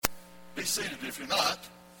Be seated if you're not.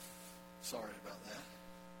 Sorry about that.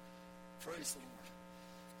 Praise the Lord.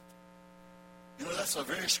 You know, that's a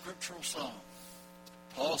very scriptural song.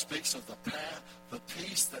 Paul speaks of the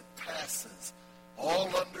peace that passes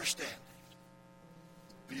all understanding,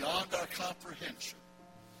 beyond our comprehension,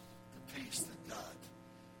 the peace that God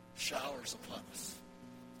showers upon us,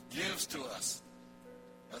 gives to us.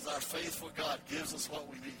 As our faithful God gives us what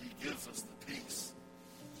we need, he gives us the peace.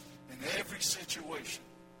 In every situation,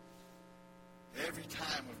 every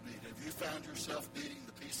time of need. Have you found yourself needing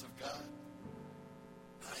the peace of God?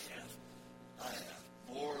 I have.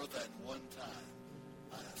 More than one time,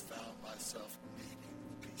 I have found myself needing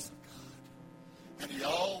the peace of God. And he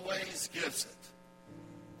always gives it.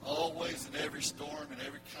 Always, in every storm, in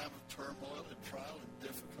every kind of turmoil and trial and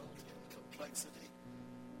difficulty and complexity,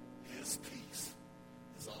 his peace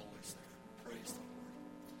is always there. Praise the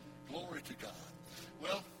Lord. Glory to God.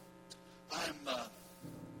 Well,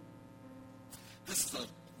 this is a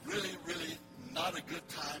really, really not a good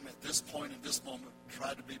time at this point in this moment to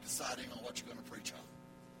try to be deciding on what you're going to preach on.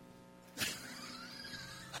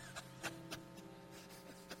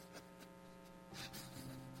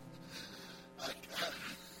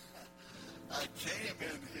 I came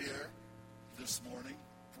in here this morning,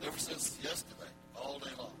 ever since yesterday, all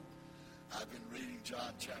day long. I've been reading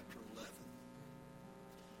John chapter 11.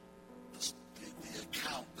 The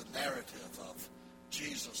account, the narrative of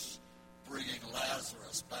Jesus bringing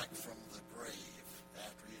Lazarus back from the grave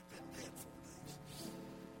after he had been dead 4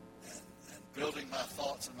 days. And building my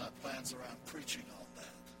thoughts and my plans around preaching on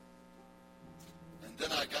that. And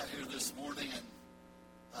then I got here this morning and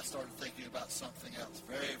I started thinking about something else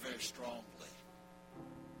very, very strongly.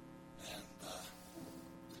 And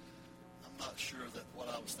I'm not sure that what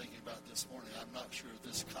I was thinking about this morning, I'm not sure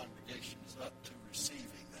this congregation is up to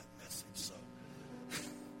receiving that message. So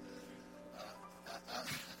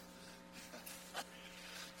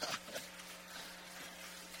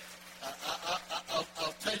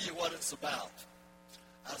I'll tell you what it's about.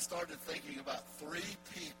 I started thinking about three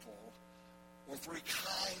people or three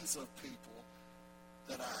kinds of people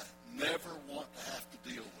that I never want to have to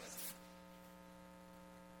deal with.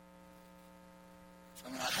 I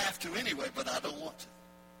mean, I have to anyway, but I don't want to.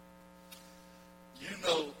 You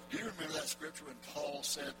know, do you remember that scripture when Paul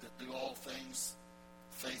said that do all things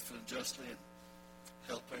faithfully and justly and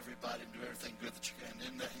help everybody and do everything good that you can?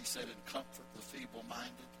 And in that he said, and comfort the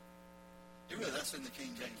feeble-minded. That's in the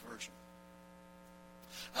King James Version.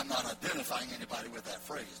 I'm not identifying anybody with that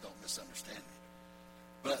phrase. Don't misunderstand me.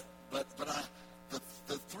 But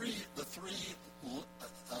the three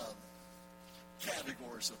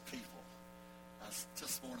categories of people.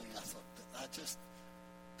 This morning I thought that I just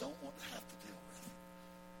don't want to have to deal with,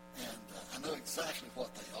 and I know exactly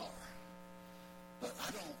what they are, but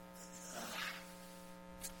I don't.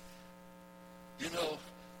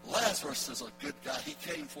 Lazarus is a good guy. He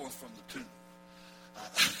came forth from the tomb.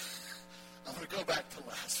 I'm going to go back to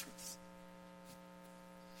Lazarus.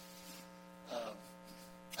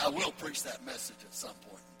 I will preach that message at some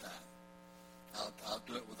point in time. I'll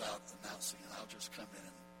do it without announcing it. I'll just come in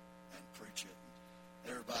and preach it.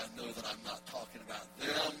 And everybody know that I'm not talking about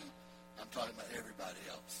them. I'm talking about everybody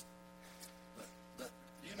else. But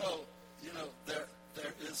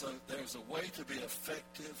there's a way to be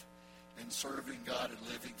effective in serving God and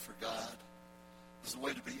living for God. There's a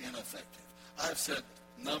way to be ineffective. I've said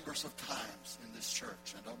numbers of times in this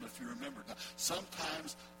church, I don't know if you remember now,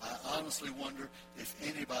 sometimes I honestly wonder if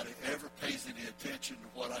anybody ever pays any attention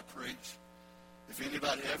to what I preach, if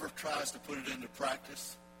anybody ever tries to put it into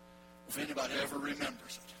practice, if anybody ever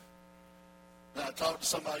remembers it. Now, I talked to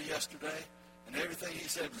somebody yesterday, and everything he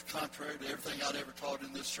said was contrary to everything I'd ever taught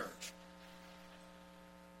in this church.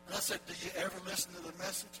 And I said, do you ever listen to the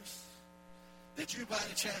messages? Did you by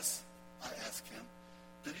any chance, I asked him,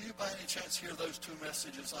 did you by any chance hear those two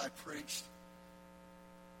messages I preached?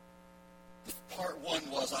 Part one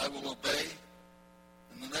was, I will obey.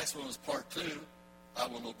 And the next one was part two, I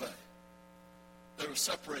will obey. They were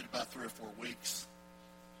separated by 3 or 4 weeks.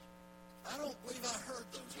 I don't believe I heard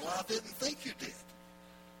those. Well, I didn't think you did.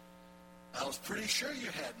 I was pretty sure you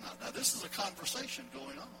had not. Now, this is a conversation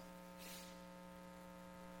going on.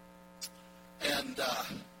 And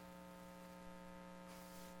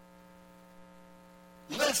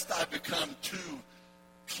lest I become too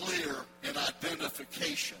clear in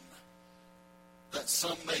identification that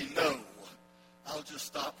some may know, I'll just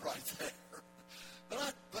stop right there.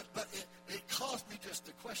 But it caused me just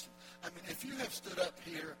a question. I mean, if you have stood up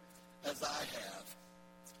here as I have,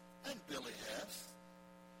 and Billy has,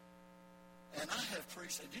 and I have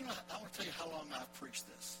preached, and you know, I want to tell you how long I've preached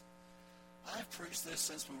this. I've preached this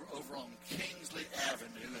since we were over on Kingsley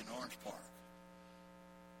Avenue in Orange Orange Park.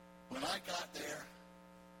 When I got there,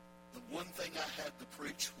 the one thing I had to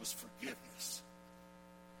preach was forgiveness.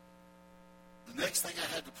 The next thing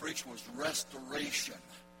I had to preach was restoration.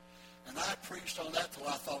 And I preached on that till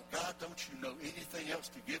I thought, God, don't you know anything else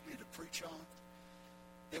to give me to preach on?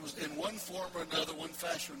 It was in one form or another, one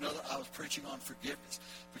fashion or another, I was preaching on forgiveness.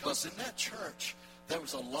 Because in that church, there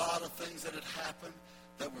was a lot of things that had happened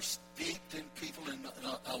that were steeped in people in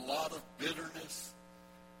a lot of bitterness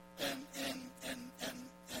and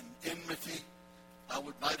enmity. I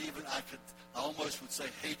almost would say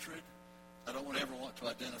hatred. I don't ever want to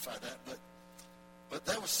identify that, but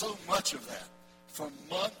there was so much of that. For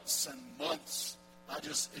months and months, I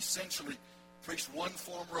just essentially preached one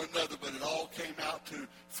form or another, but it all came out to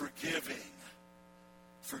forgiving,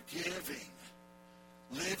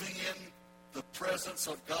 living in the presence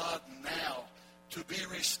of God now, to be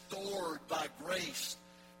restored by grace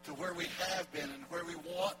to where we have been and where we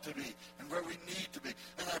want to be and where we need to be.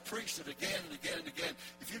 And I preached it again and again and again.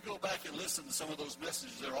 If you go back and listen to some of those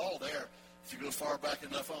messages, they're all there. If you go far back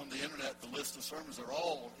enough on the internet, the list of sermons are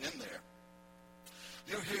all in there.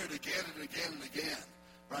 You'll hear it again and again and again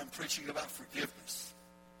where I'm preaching about forgiveness.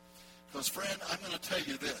 Because, friend, I'm going to tell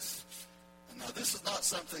you this. And now, this is not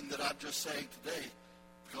something that I'm just saying today.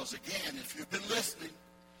 Because, again, if you've been listening,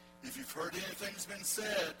 if you've heard anything that's been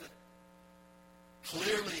said,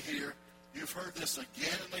 clearly here, you've heard this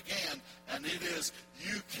again and again, and it is,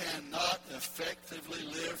 you cannot effectively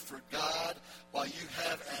live for God while you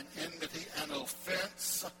have an enmity, an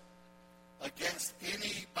offense against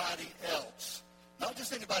anybody else. Not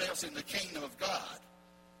just anybody else in the kingdom of God.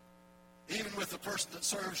 Even with the person that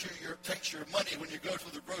serves you, takes your money when you go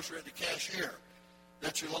to the grocery at the cashier,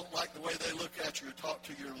 that you don't like the way they look at you or talk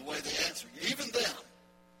to you or the way they answer you. Even them.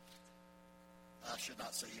 I should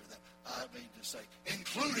not say even them. I mean to say,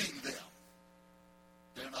 including them.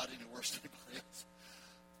 They're not any worse than anybody else.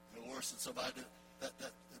 No worse than somebody that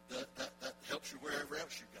helps you wherever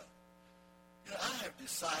else you go. You know, I have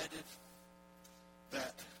decided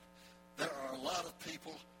that there are a lot of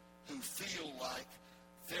people who feel like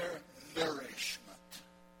their nourishment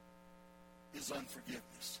is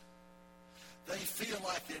unforgiveness. They feel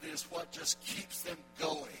like it is what just keeps them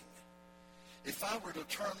going. If I were to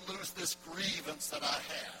turn loose this grievance that I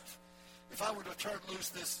have, if I were to turn loose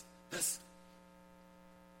this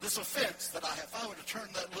offense that I have, if I were to turn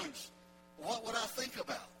that loose, what would I think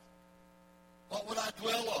about? What would I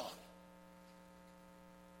dwell on?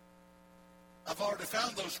 I've already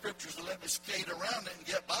found those scriptures to let me skate around it and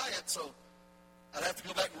get by it, so I'd have to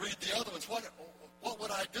go back and read the other ones. What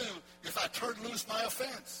would I do if I turned loose my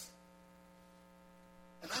offense?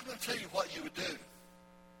 And I'm going to tell you what you would do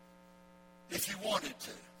if you wanted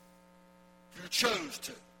to, if you chose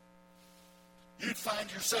to. You'd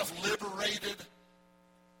find yourself liberated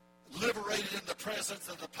in the presence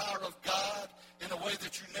and the power of God in a way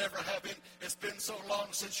that you never have been. It's been so long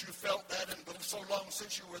since you felt that and so long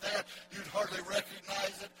since you were there, you'd hardly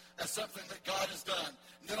recognize it as something that God has done.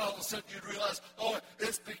 And then all of a sudden you'd realize, oh,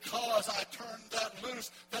 it's because I turned that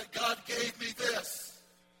loose that God gave me this.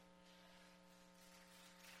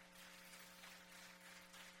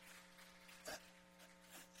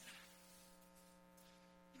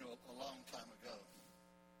 You know, a long time ago,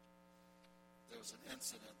 there was an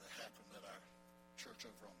incident that happened at our church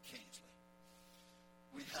over on Kingsley.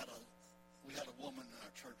 We had a woman in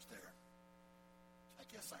our church there. I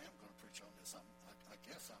guess I am going to preach on this.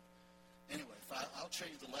 Anyway, I'll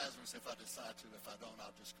change the Lazarus if I decide to. If I don't,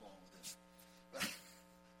 I'll just go on with this. But,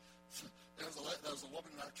 so there was a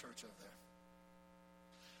woman in our church over there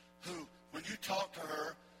who, when you talked to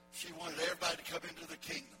her, she wanted everybody to come into the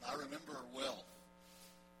kingdom. I remember her well.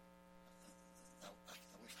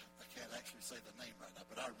 I can't actually say the name right now,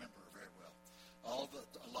 but I remember her very well.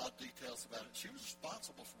 A lot of details about it. She was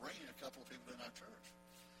responsible for bringing a couple of people in our church.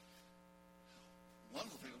 One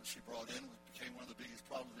of the people that she brought in became one of the biggest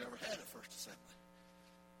problems we ever had at First Assembly.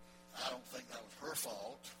 I don't think that was her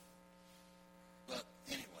fault. But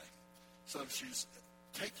anyway, so she's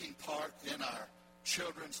taking part in our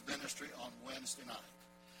children's ministry on Wednesday night.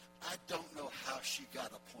 I don't know how she got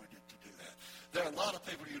appointed to do that. There are a lot of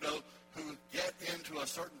people, you know, who get into a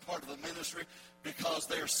certain part of the ministry because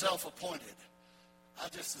they are self-appointed. I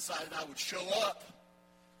just decided I would show up,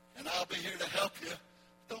 and I'll be here to help you.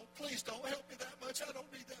 Please don't help me that much. I don't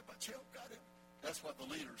need that much help. God help me. That's what the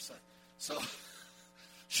leaders say. So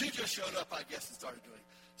she just showed up, I guess, and started doing it.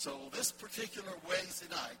 So this particular Wednesday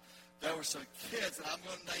night, there were some kids, and I'm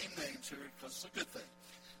going to name names here because it's a good thing.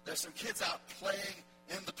 There's some kids out playing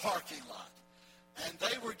in the parking lot, and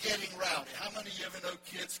they were getting rowdy. How many of you ever know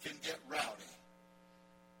kids can get rowdy?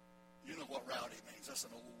 You know what rowdy means. That's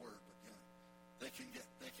an old word. They can get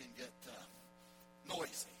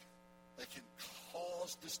noisy. They can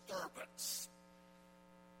cause disturbance.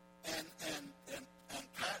 And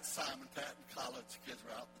Pat and Collins, the kids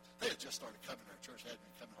were out. They had just started coming to our church. Hadn't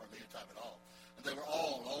been coming hardly any time at all. And they were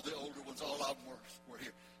all the older ones, all of them were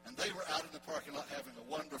here. And they were out in the parking lot having a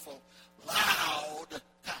wonderful, loud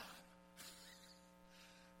time.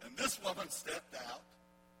 And this woman stepped out,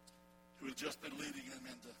 who had just been leading them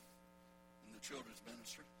in the children's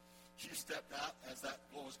ministry. She stepped out as that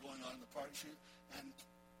was going on in the parking lot, and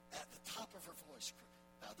at the top of her voice,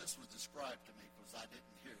 now this was described to me because I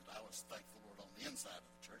didn't hear it. I was, thank the Lord, on the inside of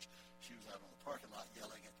the church. She was out on the parking lot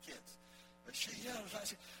yelling at kids. But she yelled, I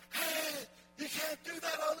said, "Hey, you can't do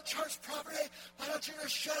that on the church property. Why don't you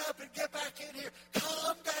just shut up and get back in here?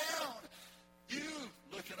 Calm down. You,"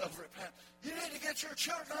 looking over at Pat, "you need to get your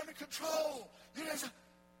children under control. You need to,"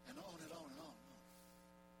 and on and on and on and on.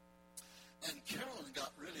 And Carolyn got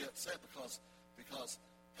really upset because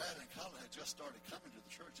Pat and Colin had just started coming to the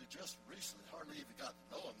church. They just recently hardly even got to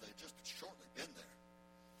know them. They had just shortly been there.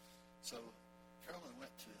 So Carolyn went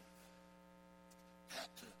to Pat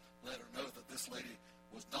to let her know that this lady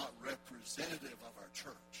was not representative of our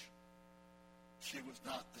church. She was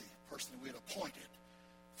not the person we had appointed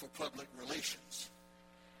for public relations.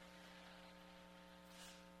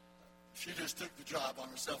 She just took the job on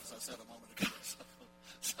herself, as I said a moment ago.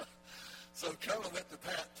 So Carolyn went to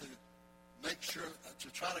Pat to make sure, to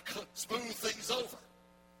try to smooth things over.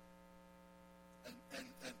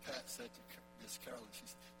 And Pat said to Miss Carolyn,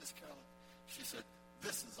 she said,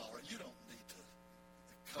 "This is all right. You don't need to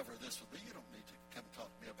cover this with me. You don't need to come and talk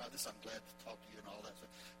to me about this. I'm glad to talk to you and all that stuff.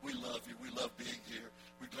 We love you. We love being here.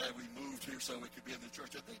 We're glad we moved here so we could be in the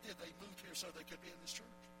church." And they did. They moved here so they could be in this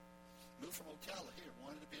church. Moved from Ocala here,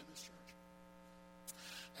 wanted to be in this church.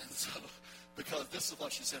 And so, because this is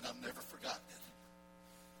what she said, I've never forgotten it.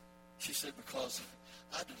 She said, because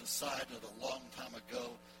I decided a long time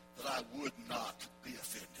ago that I would not be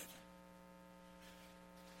offended.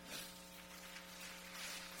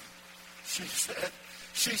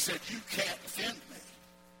 She said, "You can't offend me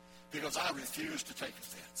because I refuse to take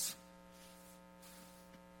offense."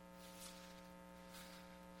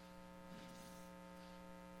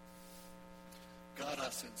 God, I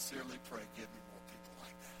sincerely pray, give me more people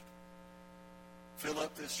like that. Fill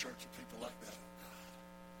up this church with people like that, oh God.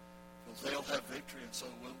 Because they'll have victory and so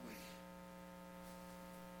will we.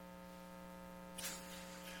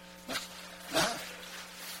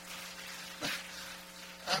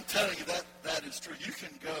 I'm telling you, that is true. You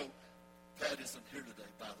can go. Pat isn't here today,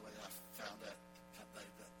 by the way. I found that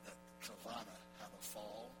Kavana had a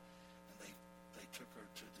fall, and they took her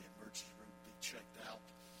to the emergency room to be checked out.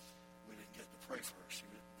 We didn't get to pray for her. She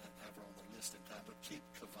didn't have her on the list in time. But keep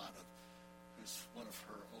Kavana, who's one of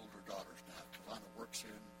her older daughters now. Kavana works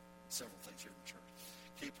here and several things here in the church.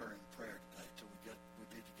 Keep her in prayer today till we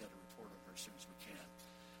need to get a report on her as soon as we can.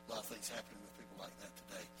 A lot of things happening with people like that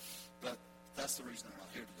today. But that's the reason they're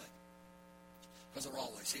not here today. Because they're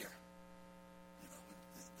always here. You know,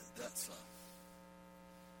 that's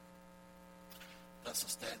a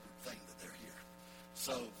standard thing that they're here.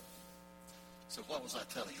 So what was I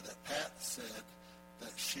telling you? That Pat said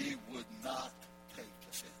that she would not take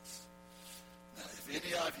offense. Now, if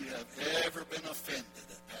any of you have ever been offended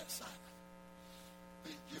at Pat Simon,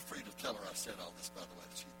 you're free to tell her I said all this, by the way,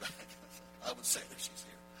 that she's back. I would say that she's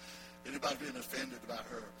here. Anybody been offended about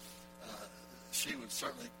her, she would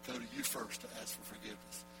certainly go to you first to ask for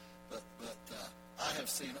forgiveness. But I have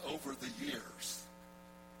seen over the years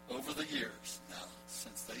now,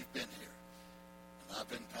 since they've been here, and I've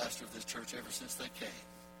been pastor of this church ever since they came,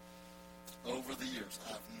 over the years,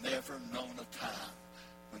 I've never known a time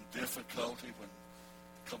when difficulty, when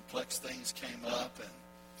complex things came up and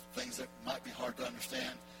things that might be hard to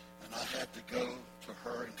understand, and I had to go to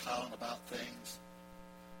her and Colin about things.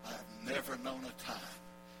 I have never known a time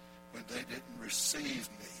when they didn't receive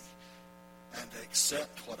me and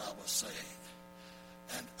accept what I was saying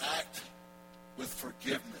and act with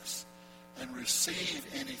forgiveness and receive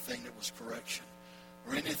anything that was correction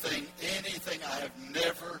or anything I have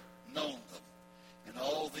never known them in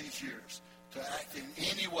all these years to act in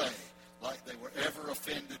any way like they were ever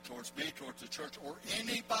offended towards me, towards the church, or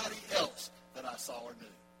anybody else that I saw or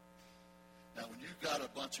knew. Now, when you've got a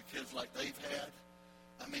bunch of kids like they've had,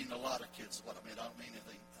 I mean a lot of kids is what I mean. I don't mean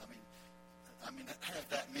anything. I mean, have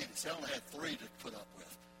that many. See, I only had 3 to put up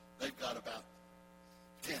with. They've got about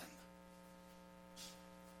 10.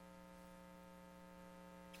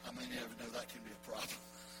 How many of you know that can be a problem?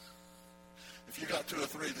 If you got 2 or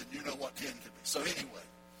 3, then you know what 10 can be. So anyway,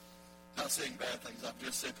 not saying bad things. I'm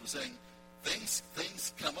just simply saying things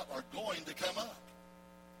come up, are going to come up.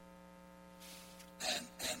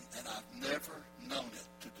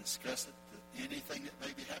 discuss it, anything that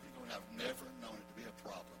may be happening. I've never known it to be a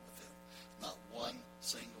problem with them. Not one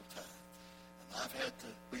single time. And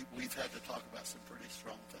we've had to talk about some pretty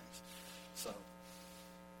strong things.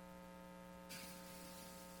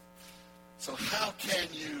 So how can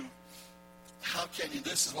you,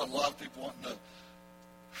 this is what a lot of people want to know,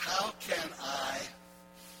 how can I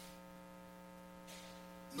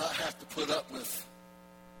not have to put up with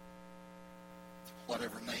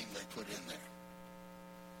whatever name they put in there?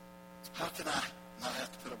 How can I not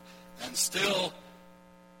have to put up and still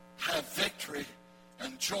have victory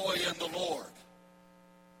and joy in the Lord?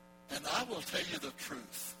 And I will tell you the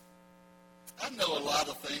truth. I know a lot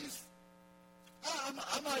of things.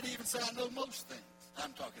 I might even say I know most things.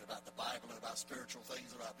 I'm talking about the Bible and about spiritual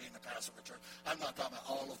things, about being a pastor of a church. I'm not talking about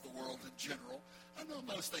all of the world in general. I know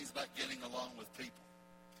most things about getting along with people.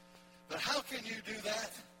 But how can you do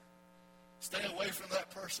that? Stay away from that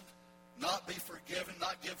person, not be forgiven,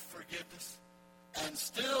 not give forgiveness, and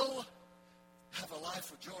still have a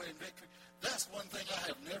life of joy and victory? That's one thing I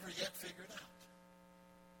have never yet figured out.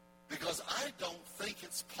 Because I don't think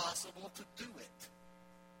it's possible to do it.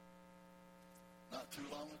 Not too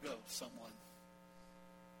long ago, someone,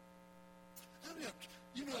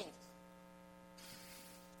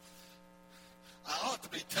 I ought to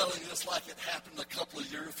be telling this like it happened a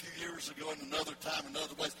few years ago in another time, in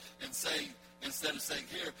other ways, and saying, instead of saying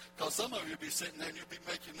here, because some of you will be sitting there and you'll be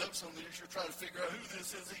making notes on this, you're trying to figure out who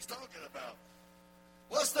this is he's talking about.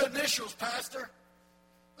 What's the initials, Pastor?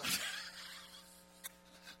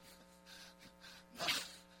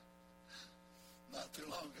 Not too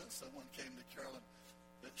long ago, someone came to Carolyn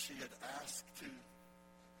that she had asked to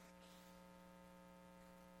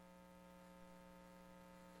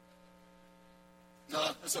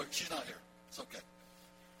No, it's okay. She's not here. It's okay.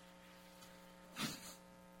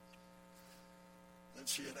 That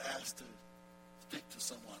she had asked to speak to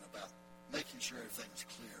someone about making sure everything's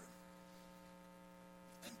clear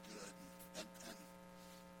and good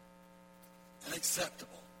and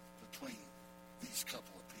acceptable between these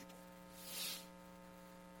couple of people.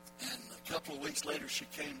 And a couple of weeks later, she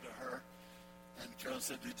came to her, and Carol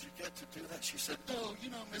said, "Did you get to do that?" She said, "No,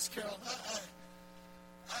 Miss Carol,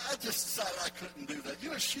 I just decided I couldn't do that.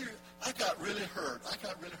 I got really hurt.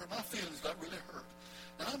 My feelings got really hurt,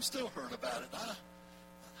 and I'm still hurt about it.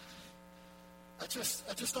 I just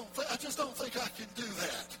don't think I can do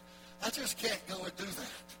that. I just can't go and do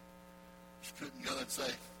that." She couldn't go and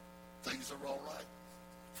say, "Things are all right.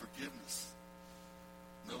 Forgiveness.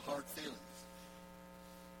 No hard feelings."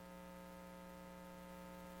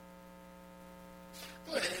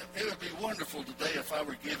 It would be wonderful today if I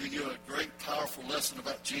were giving you a great, powerful lesson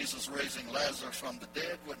about Jesus raising Lazarus from the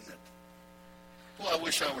dead, wouldn't it? Well, I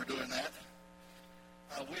wish I were doing that.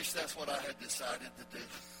 I wish that's what I had decided to do.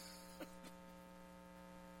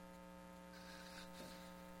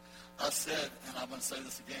 I said, and I'm going to say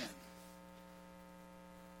this again,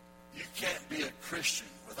 you can't be a Christian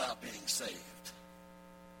without being saved.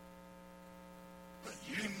 But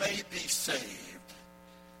you may be saved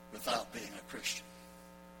without being a Christian.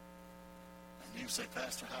 And you say,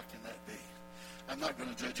 "Pastor, how can that be?" I'm not going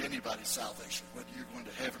to judge anybody's salvation, whether you're going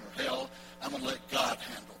to heaven or hell. I'm going to let God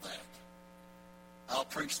handle that. I'll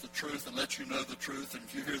preach the truth and let you know the truth, and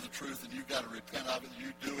if you hear the truth and you've got to repent of it,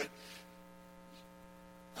 you do it.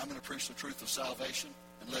 I'm going to preach the truth of salvation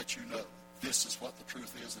and let you know this is what the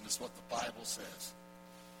truth is and it's what the Bible says.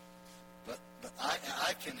 But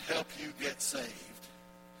I can help you get saved,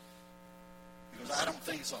 because I don't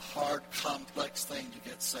think it's a hard, complex thing to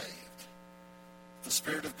get saved. The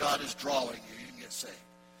Spirit of God is drawing you, you can get saved.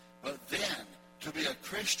 But then, to be a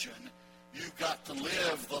Christian, you've got to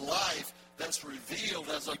live the life that's revealed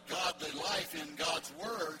as a godly life in God's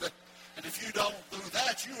Word. And if you don't do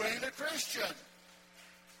that, you ain't a Christian.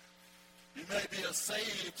 You may be a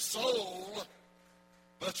saved soul,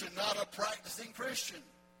 but you're not a practicing Christian.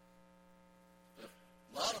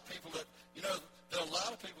 A lot of people there are a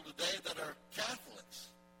lot of people today that are Catholics.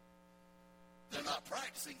 They're not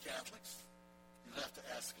practicing Catholics. You'll have to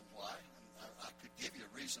ask them why. I could give you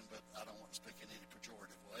a reason, but I don't want to speak in any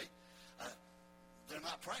pejorative way. They're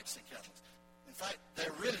not practicing Catholics. In fact,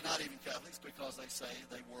 they're really not even Catholics, because they say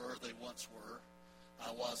they once were.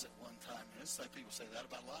 I was at one time. People say that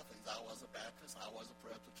about a lot of things. I was a Baptist. I was a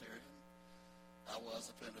Presbyterian. I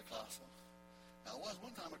was a Pentecostal. I was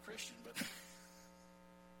one time a Christian,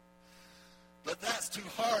 but that's too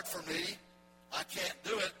hard for me. I can't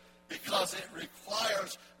do it, because it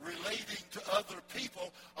requires relating to other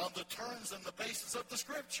people on the terms and the basis of the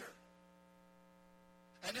Scripture.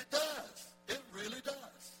 And it does. It really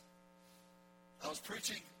does. I was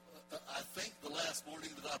preaching, I think the last morning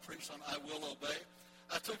that I preached on I Will Obey,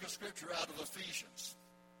 I took a scripture out of Ephesians,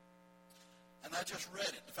 and I just read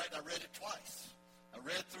it. In fact, I read it twice. I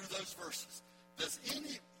read through those verses. No,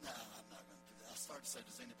 I'm not going to do that. I started to say,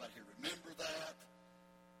 does anybody here remember that?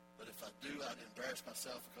 But if I do, I'd embarrass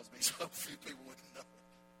myself because so few people wouldn't know it.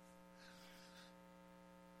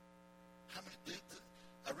 How many did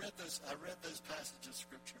I read those passages of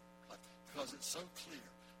scripture because it's so clear,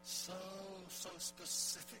 so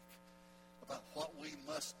specific about what we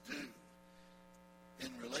must do in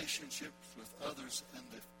relationships with others in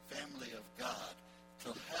the family of God to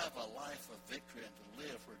have a life of victory and to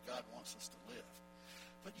live where God wants us to live.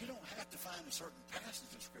 But you don't have to find a certain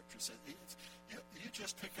passage of scripture. You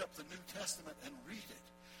just pick up the New Testament and read it.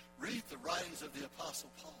 Read the writings of the Apostle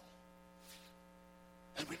Paul.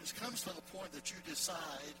 And when it comes to the point that you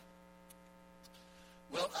decide,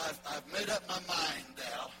 well, I've made up my mind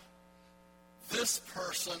now. This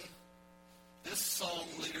person, this song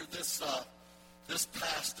leader, this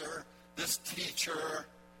pastor, this teacher,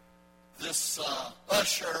 this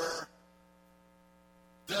usher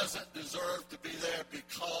doesn't deserve to be there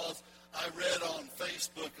because I read on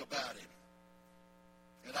Facebook about him.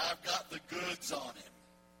 And I've got the goods on him.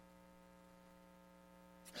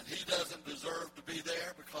 And he doesn't deserve to be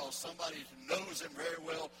there because somebody who knows him very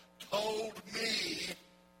well told me,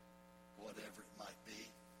 whatever it might be.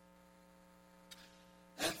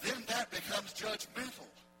 And then that becomes judgmental.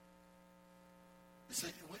 You see,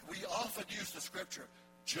 we often use the scripture,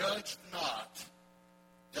 judge not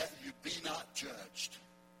that you be not judged.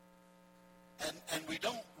 And we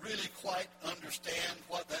don't really quite understand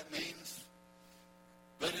what that means.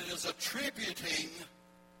 But it is attributing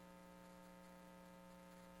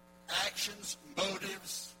actions,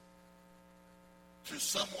 motives to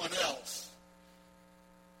someone else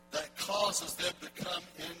that causes them to come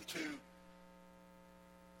into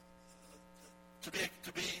to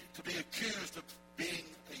be accused of being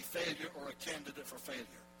a failure or a candidate for failure.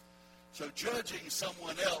 So judging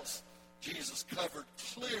someone else, Jesus covered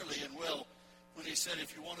clearly and well when he said,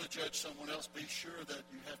 if you want to judge someone else, be sure that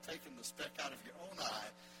you have taken the speck out of your own eye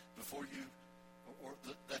before you,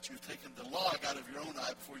 that you've taken the log out of your own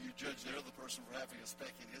eye before you judge the other person for having a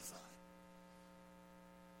speck in his eye.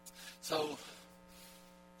 So,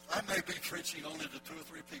 I may be preaching only to 2 or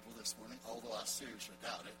 3 people this morning, although I seriously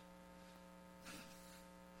doubt it.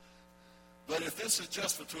 But if this is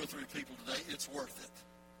just for 2 or 3 people today, it's worth it.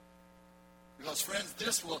 Because, friends,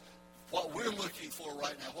 what we're looking for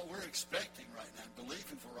right now, what we're expecting right now, and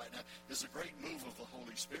believing for right now, is a great move of the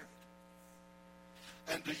Holy Spirit.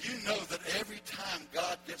 And do you know that every time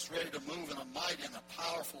God gets ready to move in a mighty and a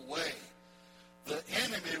powerful way, the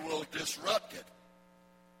enemy will disrupt it.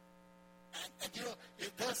 And you know,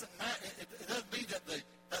 it doesn't matter. It doesn't mean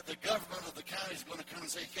that the government of the county is going to come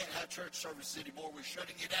and say you can't have church services anymore. We're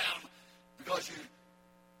shutting you down because you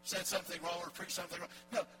said something wrong or preached something wrong.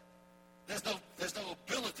 No. There's no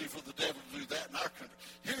ability for the devil to do that in our country.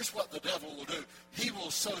 Here's what the devil will do. He will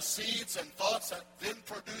sow seeds and thoughts that then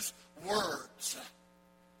produce words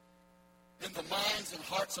in the minds and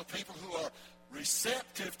hearts of people who are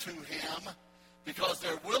receptive to him because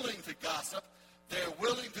they're willing to gossip. They're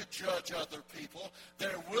willing to judge other people.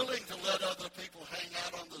 They're willing to let other people hang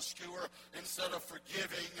out on the skewer instead of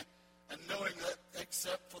forgiving and knowing that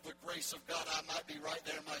except for the grace of God, I might be right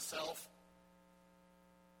there myself.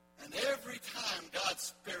 And every time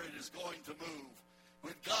God's Spirit is going to move,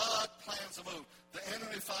 when God plans a move, the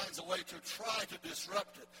enemy finds a way to try to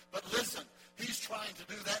disrupt it. But listen, he's trying to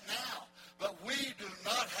do that now. But we do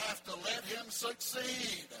not have to let him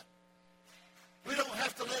succeed. We don't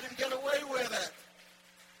have to let him get away with it.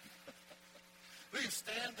 We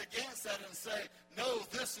stand against that and say, no,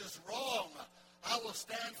 this is wrong. I will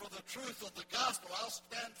stand for the truth of the gospel. I'll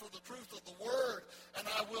stand for the truth of the word. And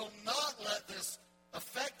I will not let this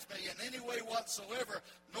affect me in any way whatsoever,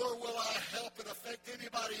 nor will I help it affect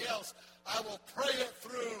anybody else. I will pray it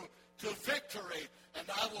through to victory, and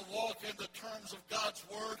I will walk in the terms of God's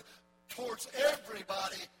word towards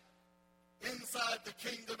everybody inside the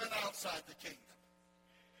kingdom and outside the kingdom.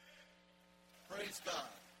 Praise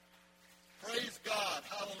God. Praise God.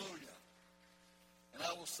 Hallelujah. And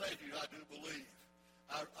I will say to you, I do believe,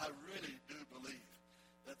 I really do believe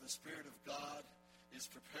that the Spirit of God is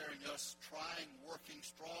preparing us, working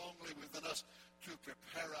strongly within us to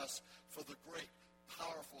prepare us for the great,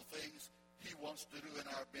 powerful things he wants to do in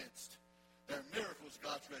our midst. There are miracles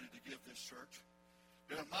God's ready to give this church.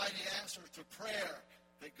 There are mighty answers to prayer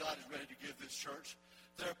that God is ready to give this church.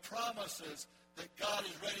 There are promises that God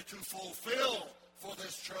is ready to fulfill for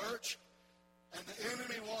this church, and the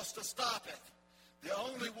enemy wants to stop it. The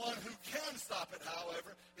only one who can stop it,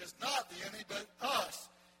 however, is not the enemy, but us.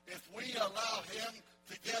 If we allow him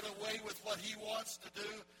get away with what he wants to do,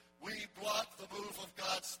 we block the move of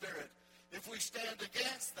God's Spirit. If we stand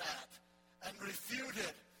against that and refute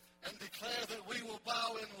it and declare that we will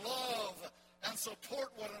bow in love and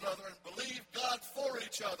support one another and believe God for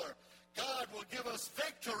each other, God will give us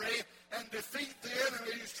victory and defeat the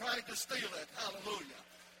enemy who's trying to steal it. Hallelujah.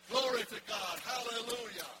 Glory to God.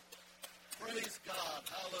 Hallelujah. Praise God.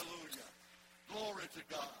 Hallelujah. Glory to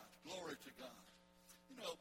God. Glory to God.